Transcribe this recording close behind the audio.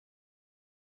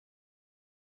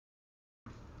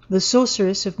the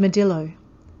Sorceress of Medilo.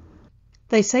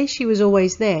 They say she was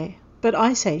always there, but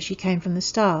I say she came from the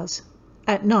stars,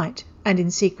 at night and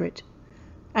in secret,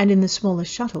 and in the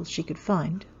smallest shuttles she could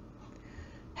find.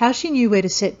 How she knew where to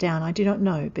set down I do not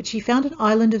know, but she found an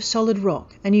island of solid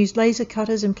rock and used laser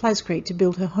cutters and plascrete to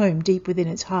build her home deep within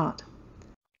its heart.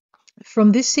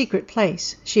 From this secret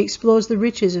place she explores the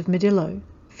riches of Medilo,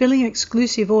 filling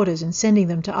exclusive orders and sending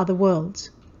them to other worlds.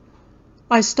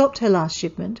 I stopped her last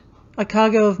shipment, a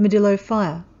cargo of Medilo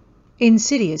fire.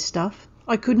 Insidious stuff,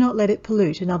 I could not let it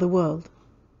pollute another world.